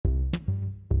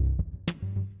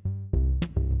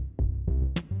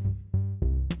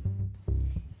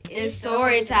It's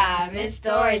story time, it's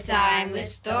story time,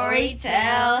 it's story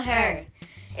tell her.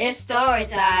 It's story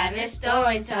time,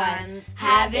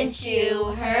 haven't you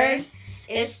heard?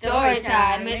 It's story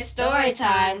time, let's story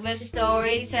tell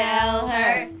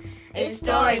her. It's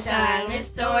story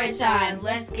time,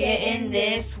 let's get in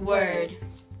this word.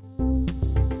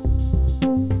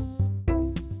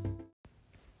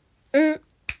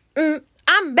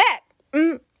 I'm back.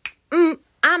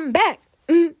 I'm back.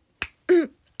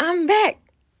 I'm back.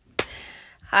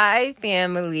 Hi,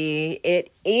 family. It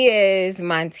is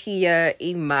Montia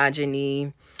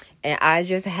Emojani, and I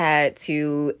just had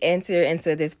to enter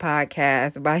into this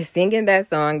podcast by singing that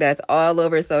song that's all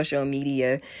over social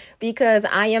media because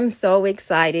I am so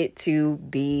excited to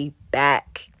be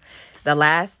back. The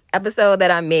last episode that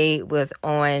I made was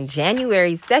on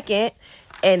January 2nd,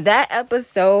 and that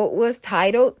episode was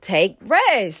titled Take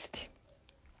Rest.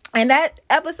 And that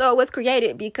episode was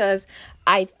created because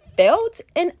I felt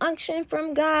an unction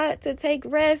from God to take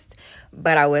rest,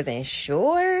 but I wasn't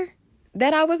sure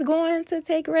that I was going to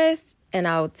take rest. And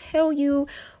I'll tell you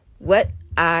what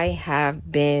I have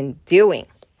been doing.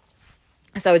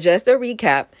 So just a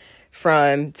recap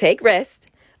from Take Rest,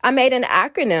 I made an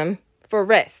acronym for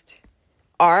rest.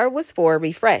 R was for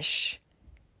refresh.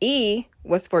 E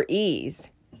was for ease.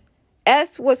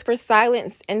 S was for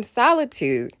silence and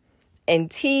solitude. And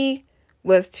T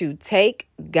was to take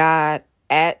God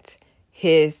at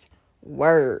his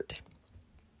word.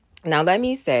 Now, let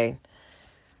me say,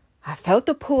 I felt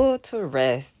the pull to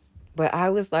rest, but I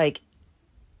was like,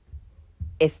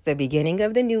 it's the beginning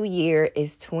of the new year.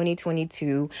 It's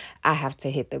 2022. I have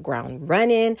to hit the ground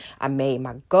running. I made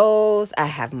my goals. I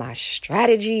have my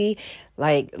strategy.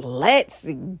 Like, let's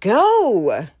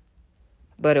go.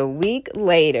 But a week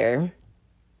later,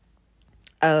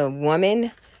 a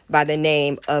woman by the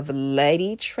name of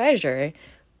Lady Treasure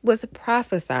was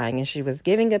prophesying, and she was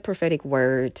giving a prophetic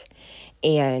word,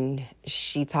 and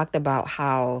she talked about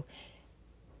how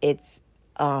it's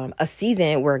a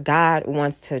season where God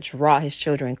wants to draw his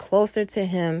children closer to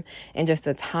him, and just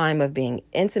a time of being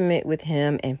intimate with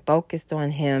him and focused on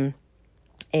him.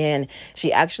 And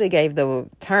she actually gave the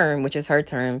term, which is her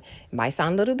term. It might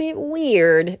sound a little bit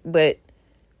weird, but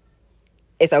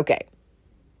it's okay.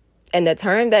 And the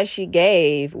term that she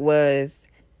gave was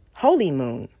holy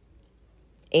moon.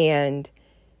 And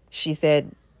she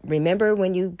said, remember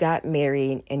when you got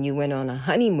married and you went on a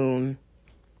honeymoon,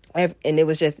 and it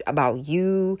was just about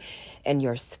you and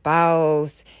your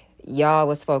spouse. Y'all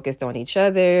was focused on each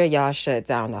other. Y'all shut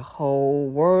down the whole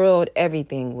world.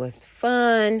 Everything was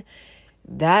fun.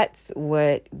 That's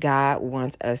what God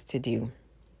wants us to do.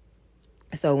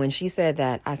 So when she said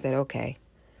that, I said, okay.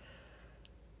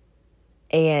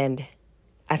 And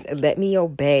I said, let me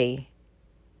obey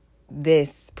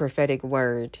this prophetic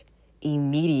word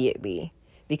immediately.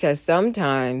 Because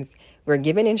sometimes we're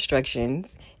given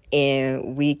instructions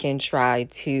and we can try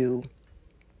to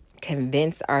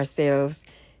convince ourselves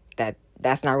that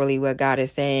that's not really what God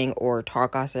is saying, or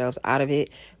talk ourselves out of it.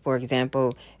 For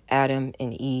example, Adam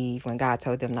and Eve, when God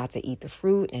told them not to eat the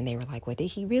fruit, and they were like, well, did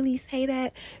he really say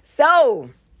that? So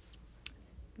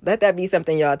let that be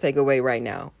something y'all take away right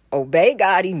now. Obey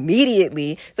God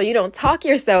immediately so you don't talk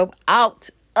yourself out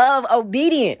of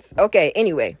obedience. Okay,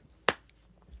 anyway.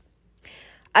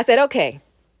 I said, okay,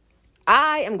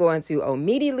 I am going to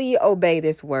immediately obey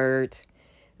this word.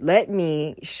 Let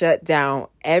me shut down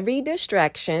every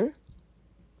distraction.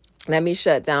 Let me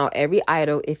shut down every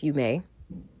idol, if you may.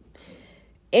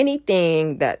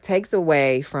 Anything that takes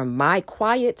away from my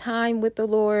quiet time with the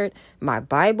Lord, my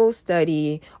Bible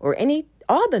study, or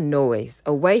all the noise,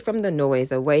 away from the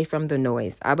noise.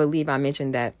 I believe I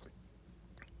mentioned that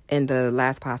in the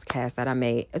last podcast that I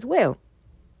made as well.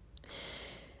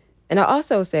 And I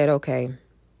also said, okay,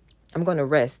 I'm going to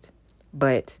rest,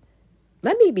 but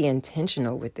let me be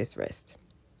intentional with this rest.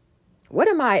 What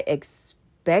am I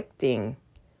expecting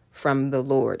from the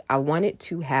Lord? I wanted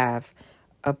to have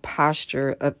a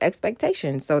posture of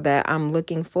expectation so that I'm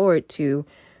looking forward to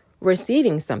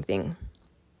receiving something.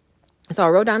 So I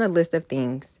wrote down a list of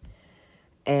things.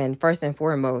 And first and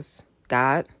foremost,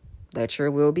 God, let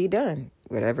your will be done.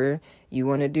 Whatever you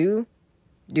want to do,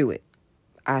 do it.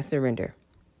 I surrender.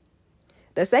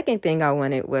 The second thing I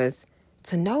wanted was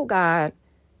to know God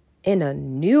in a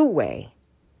new way,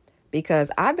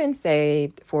 because I've been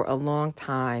saved for a long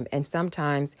time, and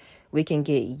sometimes we can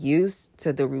get used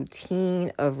to the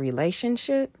routine of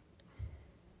relationship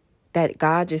that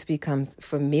God just becomes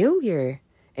familiar,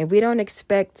 and we don't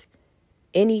expect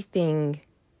anything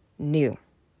new.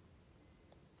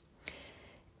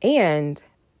 And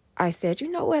I said, you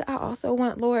know what I also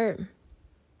want, Lord?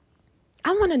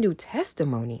 I want a new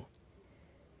testimony.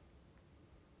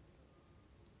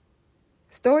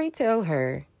 Storytell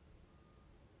Her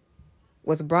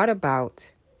was brought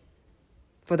about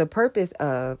for the purpose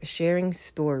of sharing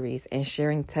stories and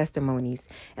sharing testimonies.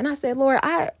 And I said, Lord,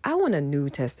 I want a new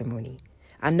testimony.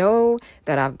 I know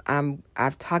that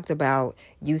I've talked about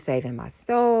you saving my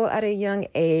soul at a young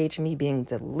age, me being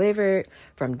delivered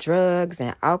from drugs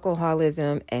and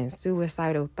alcoholism and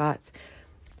suicidal thoughts,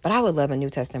 but I would love a new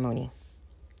testimony.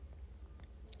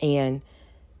 And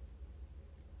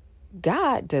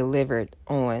God delivered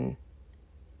on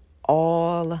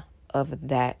all of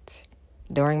that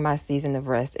during my season of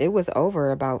rest. It was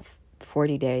over about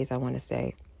 40 days, I want to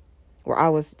say, where I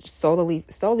was solely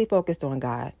focused on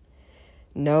God.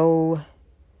 No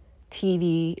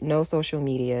TV, no social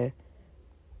media.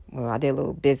 Well, I did a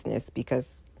little business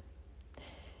because,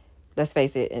 let's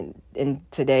face it, in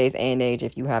today's and age,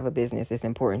 if you have a business, it's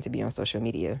important to be on social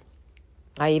media.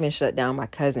 I even shut down my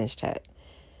cousin's chat.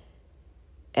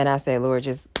 And I said, Lord,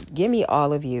 just give me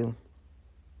all of you.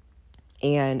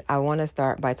 And I want to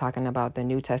start by talking about the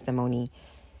new testimony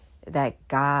that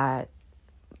God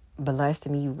blessed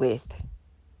me with.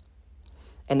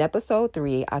 In episode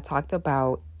 3, I talked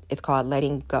about, it's called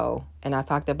Letting Go. And I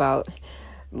talked about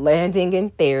landing in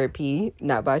therapy,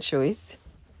 not by choice.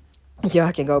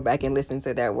 Y'all can go back and listen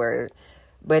to that word.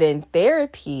 But in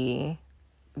therapy,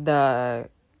 the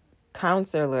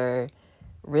counselor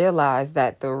realized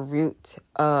that the root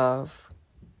of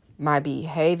my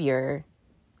behavior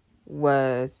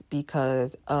was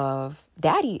because of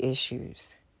daddy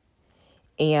issues.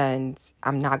 And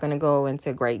I'm not going to go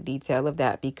into great detail of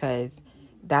that because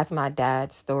that's my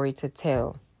dad's story to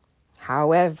tell.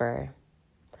 However,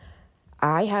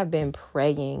 I have been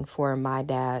praying for my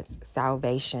dad's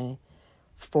salvation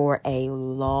for a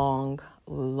long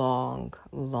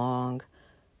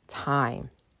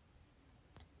time.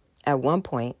 At one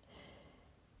point,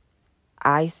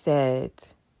 I said,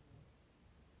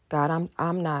 God,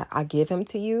 I give him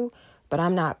to you, but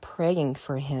I'm not praying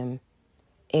for him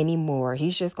anymore.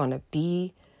 He's just going to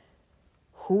be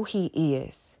who he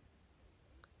is.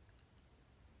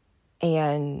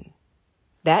 And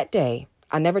that day,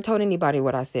 I never told anybody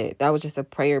what I said. That was just a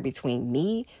prayer between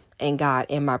me and God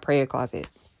in my prayer closet.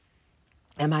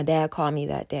 And my dad called me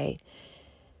that day.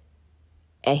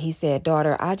 And he said,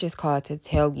 daughter, I just called to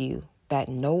tell you that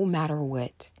no matter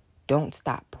what, don't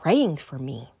stop praying for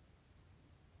me.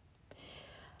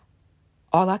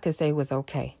 All I could say was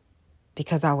okay,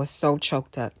 because I was so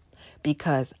choked up,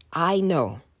 because I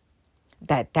know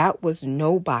that was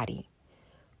nobody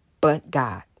but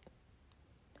God.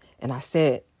 And I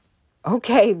said,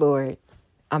 okay, Lord,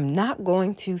 I'm not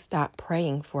going to stop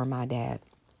praying for my dad.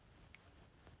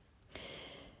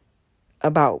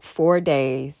 About 4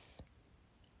 days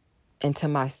into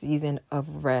my season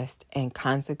of rest and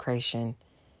consecration,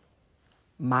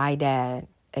 my dad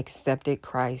accepted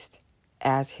Christ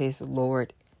as his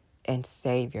Lord and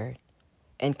Savior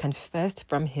and confessed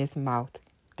from his mouth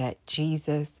that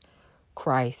Jesus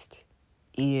Christ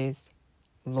is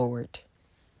Lord.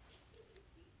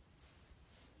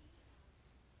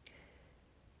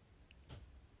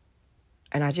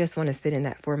 And I just want to sit in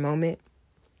that for a moment.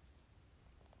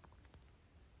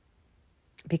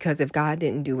 Because if God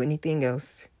didn't do anything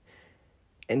else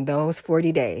in those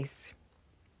 40 days,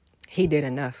 he did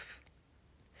enough.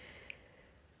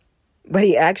 But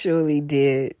he actually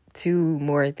did 2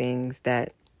 more things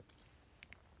that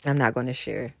I'm not going to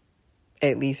share,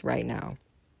 at least right now.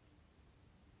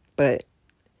 But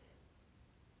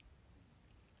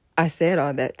I said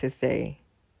all that to say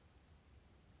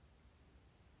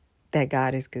that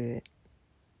God is good,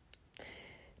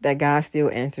 that God still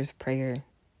answers prayer,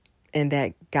 and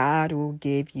that God will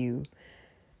give you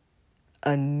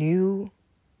a new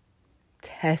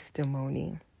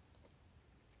testimony.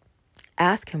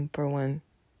 Ask him for one.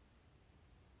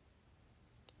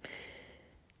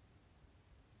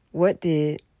 What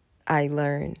did I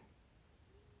learn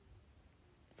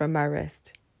from my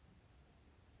rest?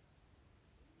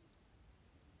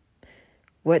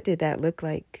 What did that look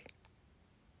like?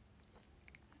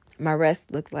 My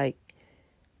rest looked like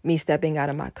me stepping out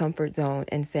of my comfort zone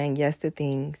and saying yes to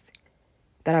things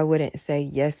that I wouldn't say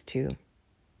yes to.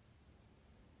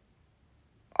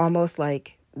 Almost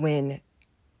like when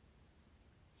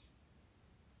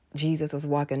Jesus was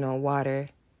walking on water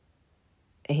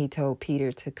and he told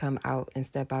Peter to come out and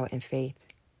step out in faith.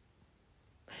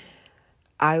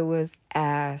 I was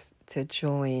asked to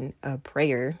join a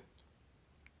prayer,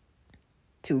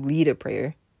 to lead a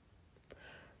prayer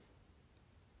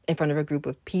in front of a group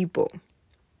of people.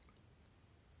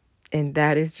 And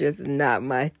that is just not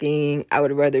my thing. I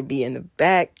would rather be in the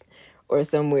back or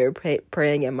somewhere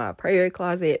praying in my prayer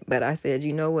closet. But I said,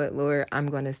 you know what, Lord, I'm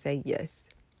going to say yes.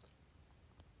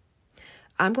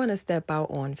 I'm going to step out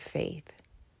on faith.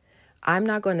 I'm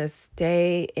not going to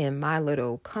stay in my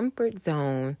little comfort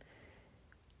zone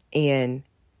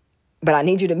but I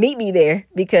need you to meet me there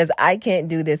because I can't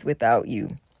do this without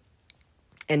you.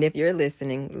 And if you're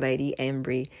listening, Lady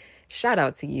Embry, shout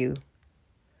out to you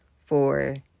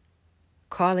for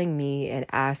calling me and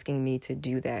asking me to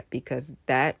do that, because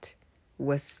that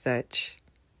was such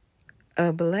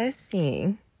a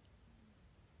blessing.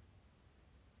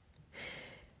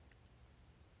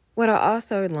 What I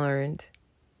also learned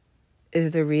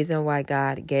is the reason why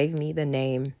God gave me the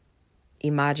name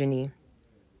Emojani.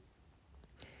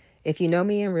 If you know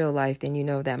me in real life, then you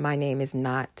know that my name is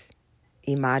not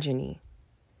Emojani.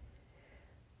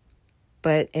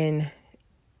 But in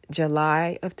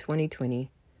July of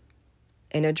 2020,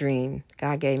 in a dream,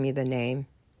 God gave me the name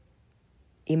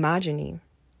Emojani.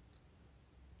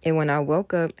 And when I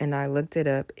woke up and I looked it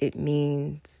up, it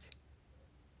means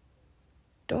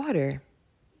daughter.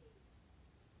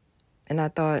 And I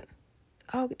thought,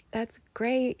 oh, that's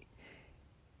great.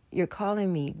 You're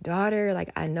calling me daughter.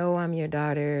 Like, I know I'm your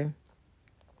daughter.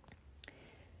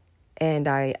 And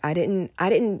I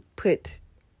didn't put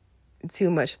too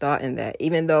much thought in that,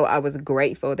 even though I was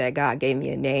grateful that God gave me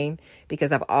a name,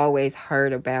 because I've always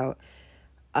heard about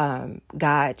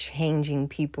God changing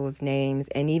people's names.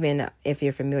 And even if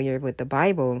you're familiar with the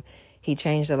Bible, he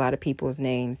changed a lot of people's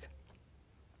names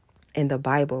in the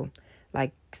Bible.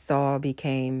 Like Saul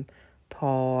became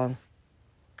Paul.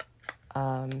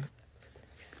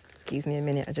 Excuse me a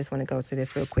minute. I just want to go to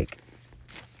this real quick.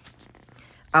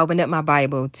 I opened up my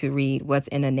Bible to read what's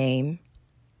in a name.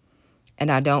 And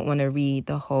I don't want to read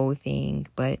the whole thing,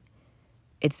 but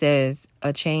it says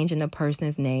a change in a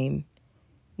person's name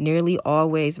nearly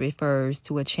always refers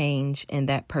to a change in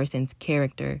that person's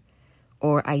character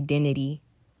or identity,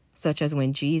 such as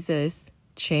when Jesus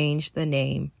changed the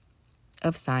name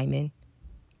of Simon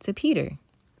to Peter.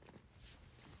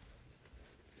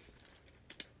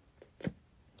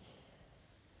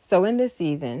 So in this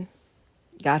season,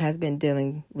 God has been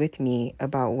dealing with me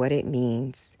about what it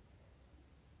means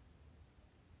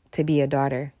to be a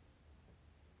daughter.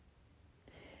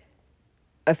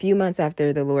 A few months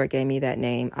after the Lord gave me that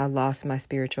name, I lost my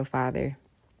spiritual father.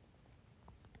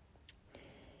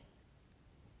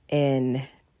 And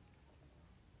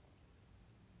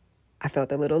I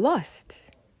felt a little lost.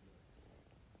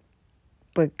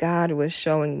 But God was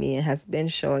showing me and has been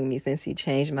showing me since he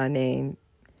changed my name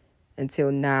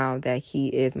until now that he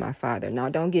is my father. Now,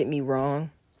 don't get me wrong.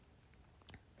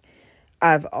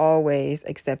 I've always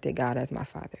accepted God as my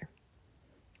father.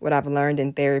 What I've learned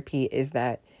in therapy is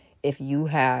that if you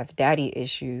have daddy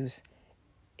issues,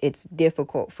 it's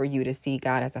difficult for you to see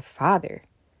God as a father.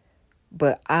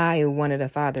 But I wanted a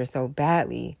father so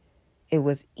badly, it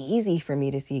was easy for me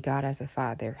to see God as a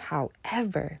father.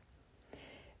 However,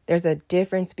 there's a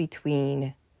difference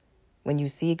between when you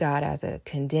see God as a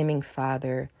condemning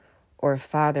father or a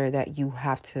father that you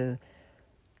have to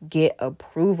get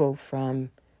approval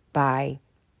from by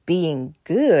being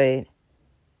good.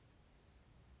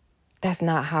 That's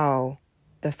not how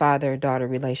the father-daughter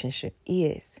relationship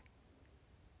is.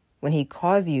 When he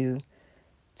calls you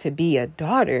to be a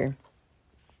daughter,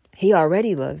 he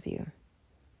already loves you.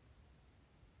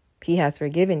 He has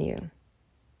forgiven you.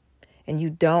 And you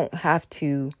don't have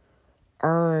to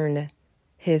earn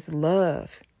his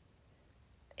love.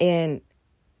 And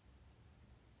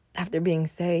after being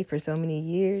saved for so many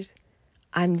years,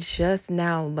 I'm just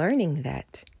now learning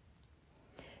that.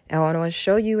 And I want to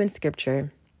show you in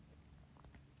scripture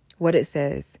what it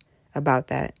says about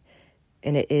that.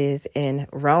 And it is in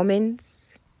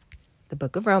Romans, the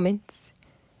book of Romans,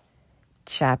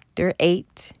 chapter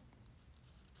 8.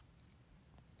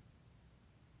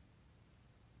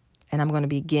 And I'm going to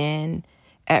begin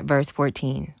at verse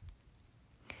 14.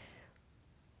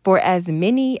 For as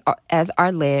many as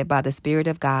are led by the Spirit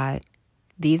of God,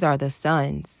 these are the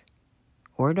sons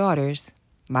or daughters,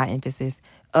 my emphasis,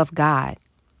 of God.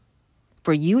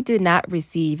 For you did not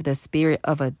receive the spirit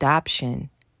of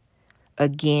adoption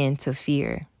again to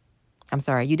fear.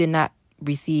 You did not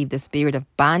receive the spirit of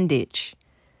bondage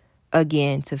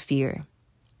again to fear.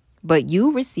 But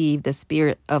you received the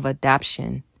spirit of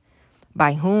adoption,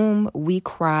 by whom we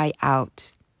cry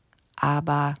out,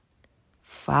 Abba,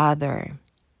 Father.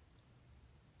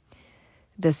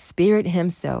 The Spirit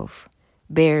himself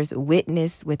bears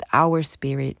witness with our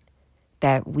spirit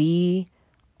that we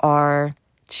are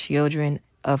children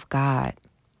of God.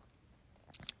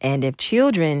 And if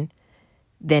children,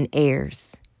 then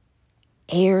heirs,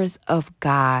 heirs of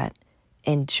God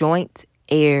and joint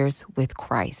heirs with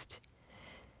Christ.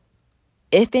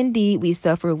 If indeed we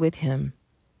suffer with him,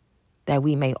 that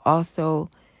we may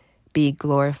also be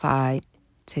glorified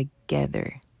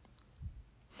together.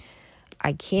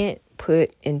 I can't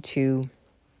put into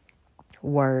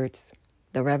words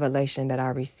the revelation that I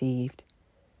received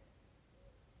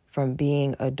from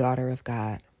being a daughter of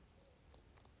God.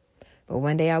 But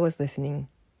one day I was listening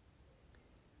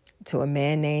to a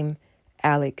man named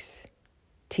Alex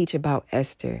teach about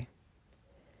Esther.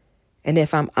 And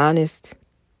if I'm honest,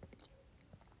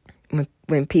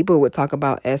 when people would talk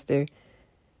about Esther,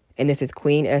 and this is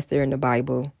Queen Esther in the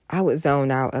Bible, I would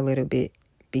zone out a little bit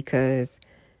because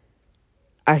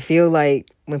I feel like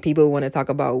when people want to talk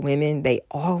about women, they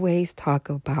always talk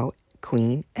about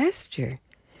Queen Esther.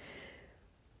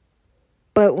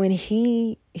 But when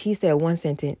he said one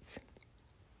sentence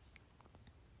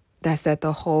that set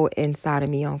the whole inside of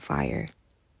me on fire.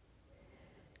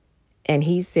 And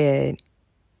he said,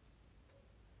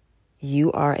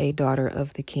 "You are a daughter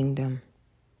of the kingdom."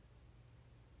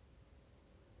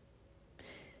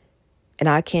 And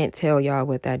I can't tell y'all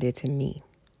what that did to me.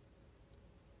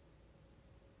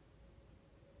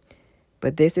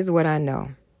 But this is what I know.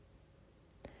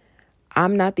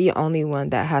 I'm not the only one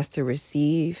that has to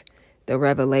receive the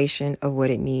revelation of what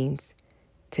it means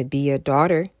to be a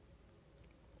daughter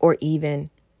or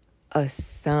even a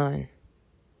son.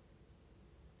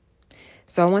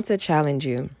 So I want to challenge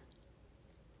you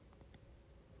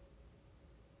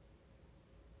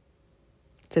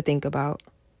to think about,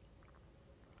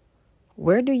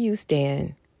 where do you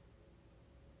stand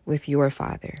with your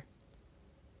father,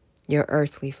 your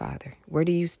earthly father? Where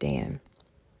do you stand?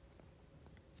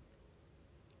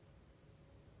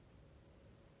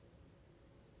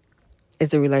 Is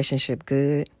the relationship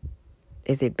good?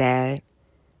 Is it bad?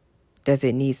 Does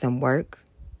it need some work?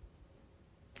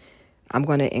 I'm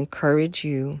going to encourage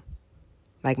you,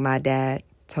 like my dad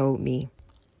told me,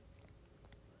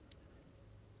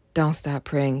 don't stop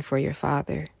praying for your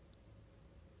father.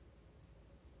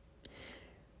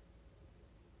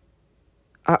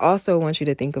 I also want you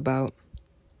to think about,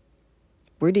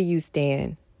 where do you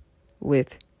stand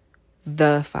with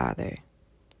the Father,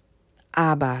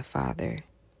 Abba Father?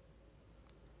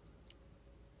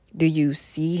 Do you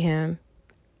see him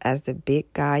as the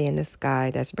big guy in the sky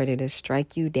that's ready to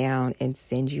strike you down and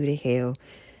send you to hell?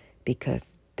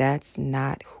 Because that's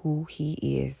not who he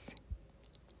is.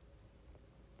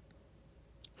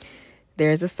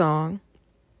 There's a song.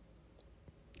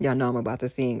 Y'all know I'm about to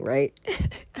sing, right?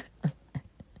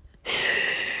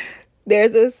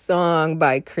 There's a song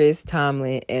by Chris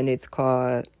Tomlin, and it's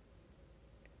called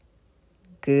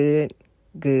Good,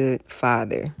 Good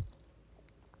Father.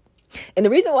 And the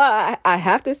reason why I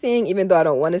have to sing, even though I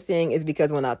don't want to sing, is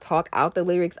because when I talk out the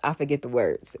lyrics, I forget the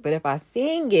words. But if I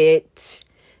sing it,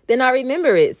 then I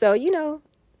remember it. So,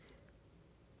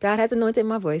 God has anointed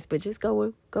my voice, but just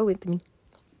go with me.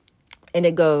 And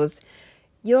it goes,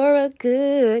 "You're a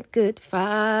good, good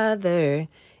father.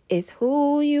 It's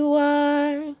who you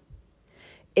are.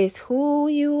 It's who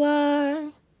you are.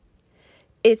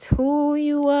 It's who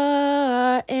you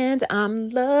are. And I'm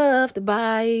loved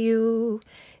by you.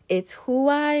 It's who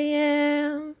I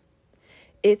am.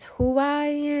 It's who I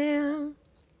am.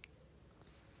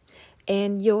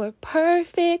 And you're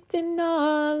perfect in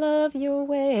all of your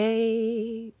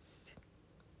ways."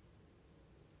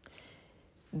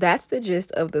 That's the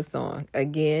gist of the song.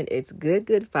 Again, it's Good,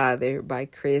 Good Father by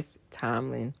Chris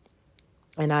Tomlin.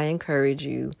 And I encourage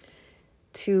you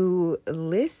to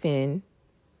listen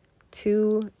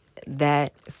to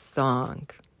that song.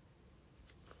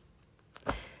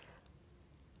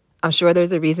 I'm sure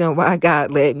there's a reason why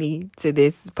God led me to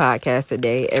this podcast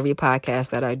today. Every podcast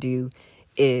that I do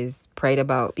is prayed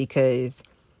about because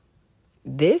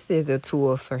this is a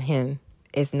tool for him.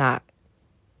 It's not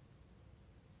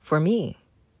for me.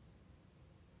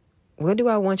 What do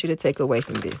I want you to take away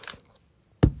from this?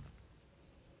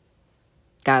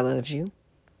 God loves you.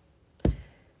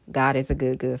 God is a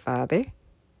good, good father.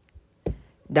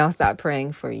 Don't stop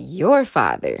praying for your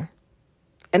father.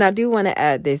 And I do want to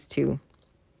add this too,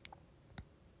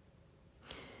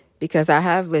 because I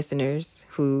have listeners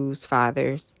whose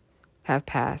fathers have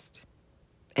passed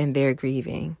and they're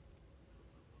grieving.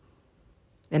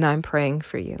 And I'm praying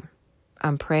for you.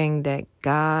 I'm praying that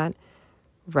God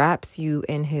wraps you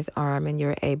in his arm and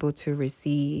you're able to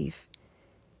receive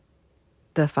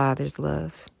the Father's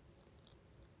love.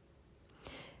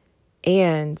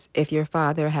 And if your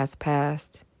father has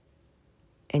passed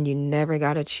and you never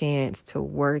got a chance to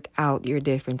work out your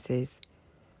differences,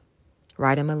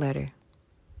 write him a letter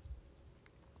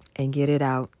and get it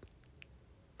out.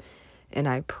 And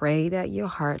I pray that your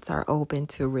hearts are open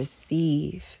to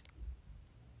receive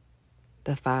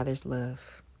the Father's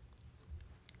love,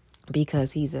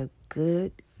 because he's a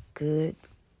good, good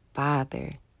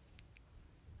Father.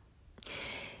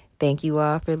 Thank you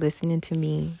all for listening to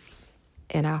me,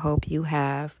 and I hope you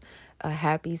have a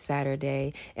happy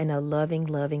Saturday and a loving,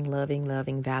 loving, loving,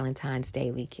 loving Valentine's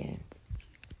Day weekend.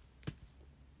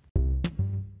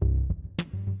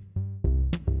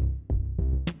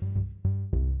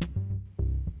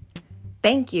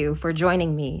 Thank you for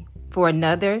joining me for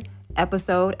another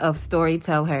episode of Story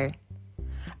Tell Her.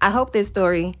 I hope this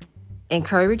story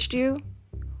encouraged you,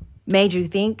 made you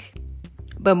think,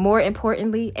 but more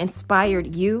importantly,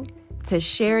 inspired you to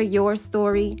share your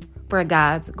story for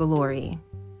God's glory.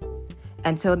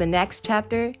 Until the next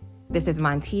chapter, this is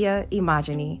Montia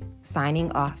Emojani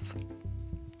signing off.